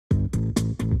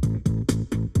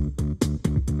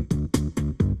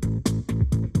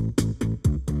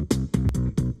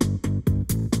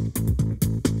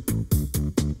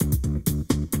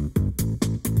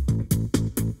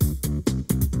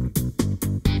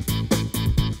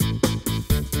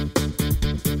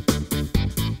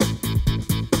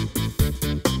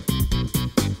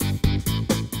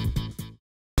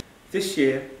This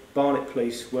year, Barnet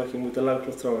Police, working with the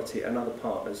local authority and other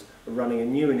partners, are running a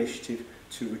new initiative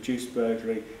to reduce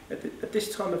burglary at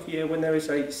this time of year when there is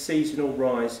a seasonal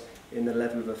rise in the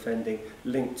level of offending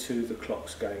linked to the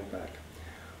clocks going back.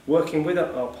 Working with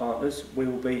our partners, we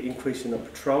will be increasing our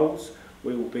patrols,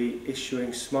 we will be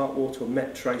issuing smart water or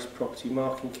Met Trace property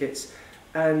marking kits,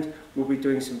 and we'll be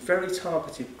doing some very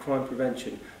targeted crime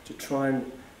prevention to try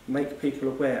and make people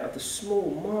aware of the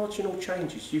small marginal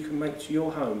changes you can make to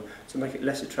your home to make it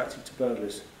less attractive to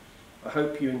burglars. I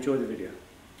hope you enjoy the video.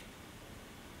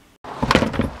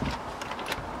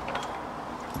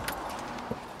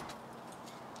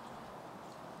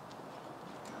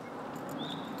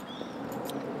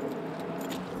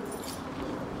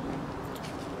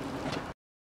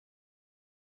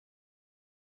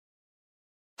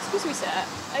 Excuse me, sir.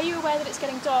 Are you aware that it's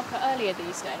getting darker earlier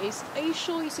these days? Are you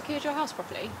sure you secured your house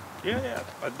properly? Yeah,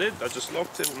 I did. I just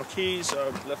locked it with my keys. I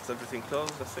left everything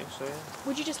closed, I think so, yeah.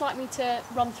 Would you just like me to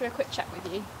run through a quick check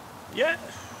with you? Yeah,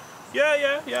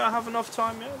 I have enough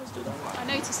time, yeah, let's do that. I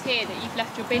notice here that you've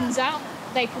left your bins out.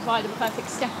 They provide a perfect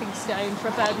stepping stone for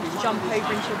a burglar to jump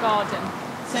over into your garden,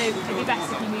 so it'd be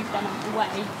best if you moved them out of the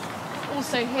way.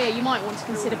 Also here, you might want to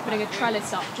consider putting a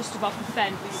trellis up just above the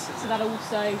fence, so that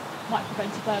also might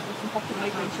prevent a burglar from hopping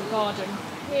over into your garden.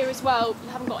 Here as well, you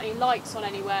haven't got any lights on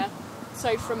anywhere,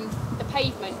 so from the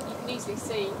pavement you can easily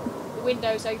see the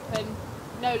windows open,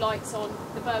 no lights on.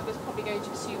 The burglar's probably going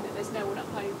to assume that there's no one at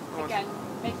home. Again,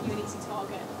 making you an easy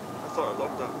target. I thought I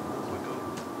locked that. Oh my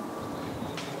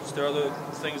god. Is there other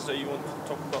things that you want to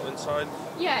talk about inside?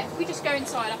 Yeah, if we just go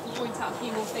inside, I can point out a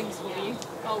few more things for you.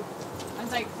 Oh, and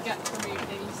don't forget to remove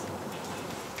these.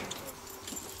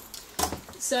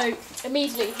 So,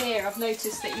 immediately here I've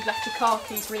noticed that you've left your car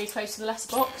keys really close to the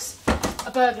letterbox.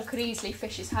 A burglar could easily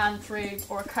fish his hand through,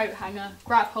 or a coat hanger,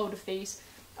 grab hold of these.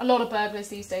 A lot of burglars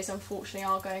these days unfortunately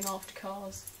are going after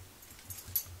cars.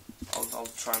 I'll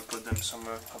try and put them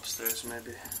somewhere upstairs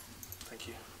maybe. Thank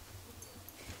you.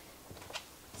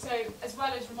 So, as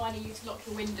well as reminding you to lock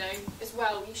your window, as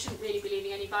well, you shouldn't really be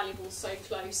leaving any valuables so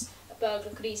close. A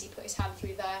burglar could easily put his hand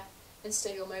through there and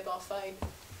steal your mobile phone.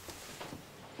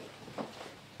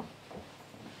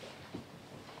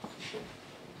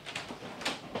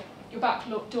 Your back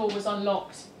door was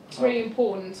unlocked. It's really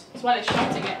important, as well as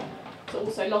shutting it, to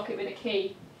also lock it with a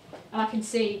key. And I can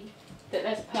see that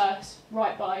there's a purse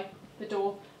right by the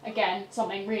door. Again,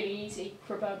 something really easy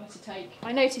for a burglar to take.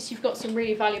 I notice you've got some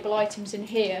really valuable items in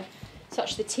here,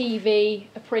 such as the TV,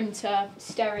 a printer,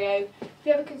 stereo. Have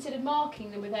you ever considered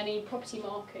marking them with any property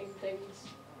marking things?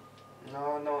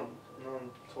 No one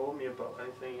told me about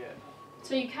anything yet.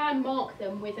 So you can mark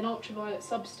them with an ultraviolet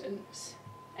substance.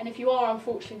 And if you are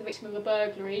unfortunately the victim of a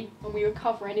burglary, when we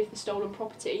recover any of the stolen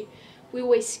property, we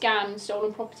always scan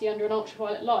stolen property under an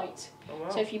ultraviolet light. Oh, wow.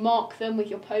 So if you mark them with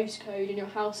your postcode and your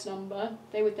house number,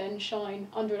 they would then shine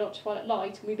under an ultraviolet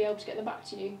light and we'd be able to get them back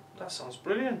to you. That sounds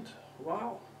brilliant.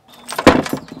 Wow.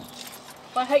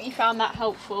 Well, I hope you found that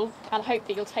helpful and I hope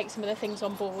that you'll take some of the things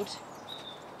on board.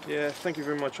 Yeah, thank you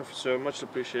very much, officer. Much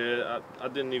appreciated. I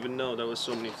didn't even know there was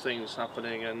so many things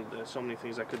happening and so many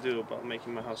things I could do about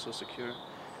making my house so secure.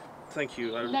 Thank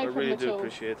you. I really do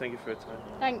appreciate it. Thank you for your time.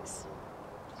 Thanks.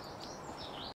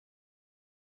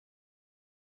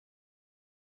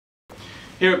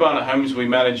 Here at Barnet Homes we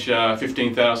manage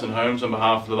 15,000 homes on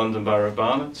behalf of the London Borough of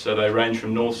Barnet, so they range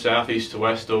from north, south, east to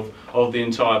west of the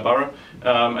entire borough,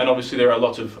 and obviously there are a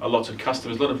lot of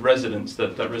customers, a lot of residents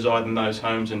that reside in those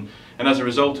homes, and as a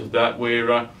result of that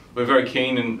we're very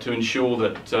keen to ensure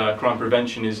that crime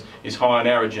prevention is high on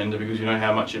our agenda, because we know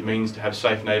how much it means to have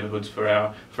safe neighbourhoods for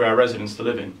our residents to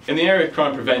live in. In the area of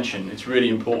crime prevention, it's really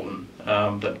important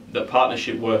that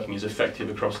partnership working is effective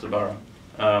across the borough.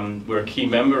 We're a key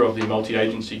member of the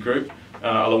multi-agency group,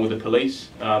 along with the police,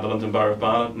 the London Borough of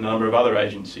Barnet and a number of other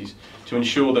agencies, to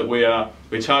ensure that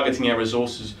we're targeting our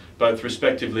resources both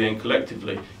respectively and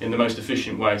collectively in the most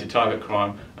efficient way to target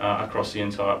crime across the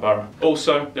entire borough.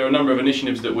 Also, there are a number of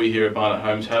initiatives that we here at Barnet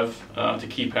Homes have to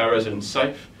keep our residents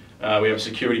safe. We have a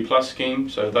Security Plus scheme,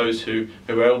 so those who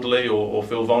are elderly or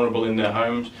feel vulnerable in their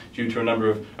homes due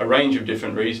to a range of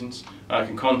different reasons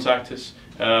can contact us,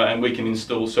 and we can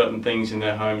install certain things in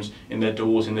their homes, in their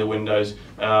doors, in their windows,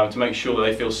 to make sure that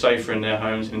they feel safer in their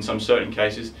homes, and in some certain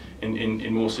cases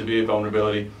in more severe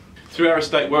vulnerability. Through our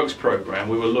Estate Works programme,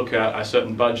 we will look at a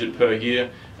certain budget per year,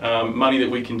 money that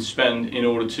we can spend in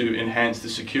order to enhance the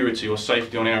security or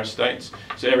safety on our estates.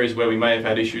 So areas where we may have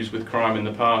had issues with crime in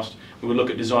the past, we will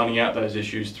look at designing out those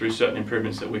issues through certain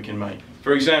improvements that we can make.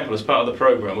 For example, as part of the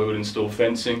programme, we would install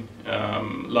fencing,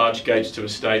 large gates to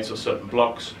estates or certain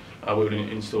blocks, We would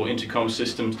install intercom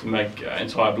systems to make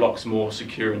entire blocks more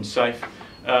secure and safe.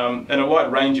 And a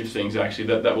wide range of things actually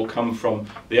that will come from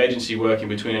the agency working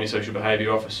between antisocial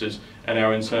behaviour officers and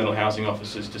our internal housing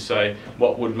officers to say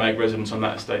what would make residents on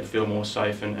that estate feel more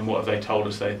safe and what have they told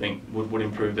us they think would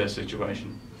improve their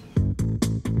situation.